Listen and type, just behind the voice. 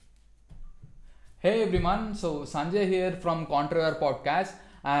Hey everyone, so Sanjay here from Controver Podcast,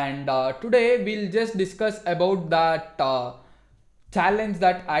 and today we'll just discuss about that challenge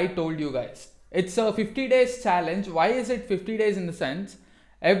that I told you guys. It's a 50 days challenge. Why is it 50 days? In the sense,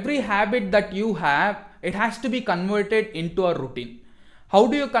 every habit that you have, it has to be converted into a routine. How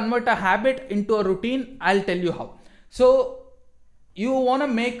do you convert a habit into a routine? I'll tell you how. So you want to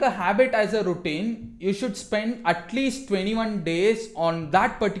make a habit as a routine, you should spend at least 21 days on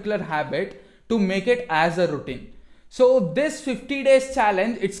that particular habit to make it as a routine. So this 50 days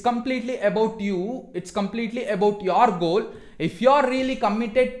challenge, it's completely about you, it's completely about your goal. If you're really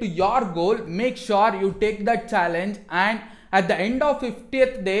committed to your goal, make sure you take that challenge, and at the end of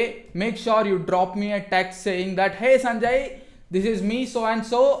 50th day, make sure you drop me a text saying that, hey Sanjay, this is me so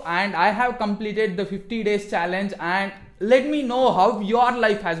and I have completed the 50 days challenge, and let me know how your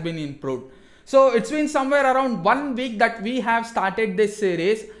life has been improved. So it's been somewhere around 1 week that we have started this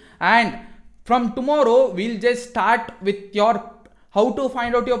series, and from tomorrow we'll just start with your how to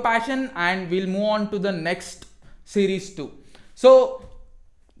find out your passion, and we'll move on to the next series too. So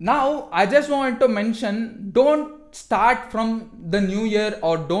now I just want to mention, don't start from the new year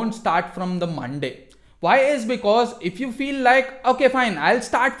or don't start from the Monday. Why is because if you feel like, okay fine, I'll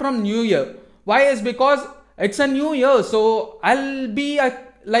start from new year. Why is because it's a new year, so I'll be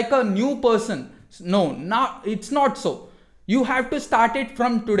like a new person. No, now it's not so. You have to start it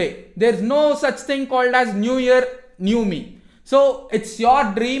from today. There's no such thing called as new year, new me. So it's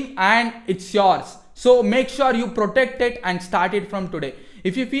your dream and it's yours. So make sure you protect it and start it from today.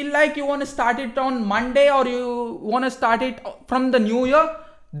 If you feel like you want to start it on Monday or you want to start it from the new year,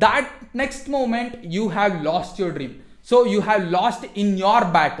 that next moment you have lost your dream. So you have lost in your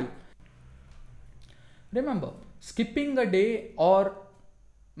battle. Remember, skipping a day or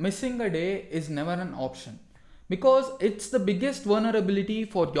missing a day is never an option, because it's the biggest vulnerability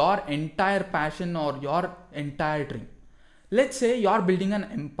for your entire passion or your entire dream. Let's say you're building an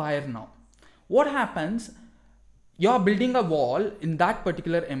empire now. What happens? You're building a wall in that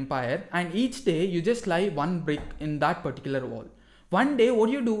particular empire, and each day you just lie one brick in that particular wall. One day, what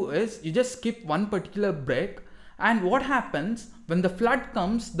you do is you just skip one particular brick, and what happens when the flood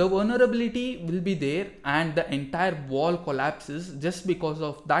comes, the vulnerability will be there, and the entire wall collapses just because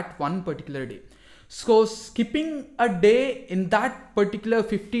of that one particular day. So skipping a day in that particular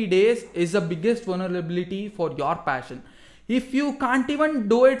 50 days is the biggest vulnerability for your passion. If you can't even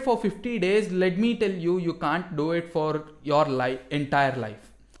do it for 50 days, let me tell you, you can't do it for your entire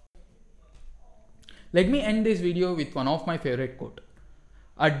life. Let me end this video with one of my favorite quote.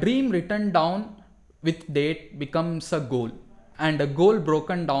 A dream written down with date becomes a goal, and a goal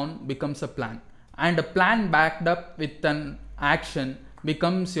broken down becomes a plan, and a plan backed up with an action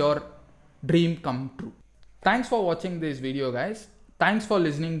becomes your dream come true. Thanks for watching this video, guys. Thanks for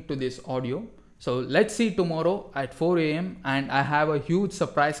listening to this audio. So let's see tomorrow at 4 a.m. and I have a huge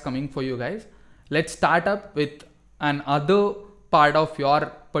surprise coming for you guys. Let's start up with another part of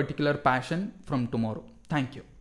your particular passion from tomorrow. Thank you.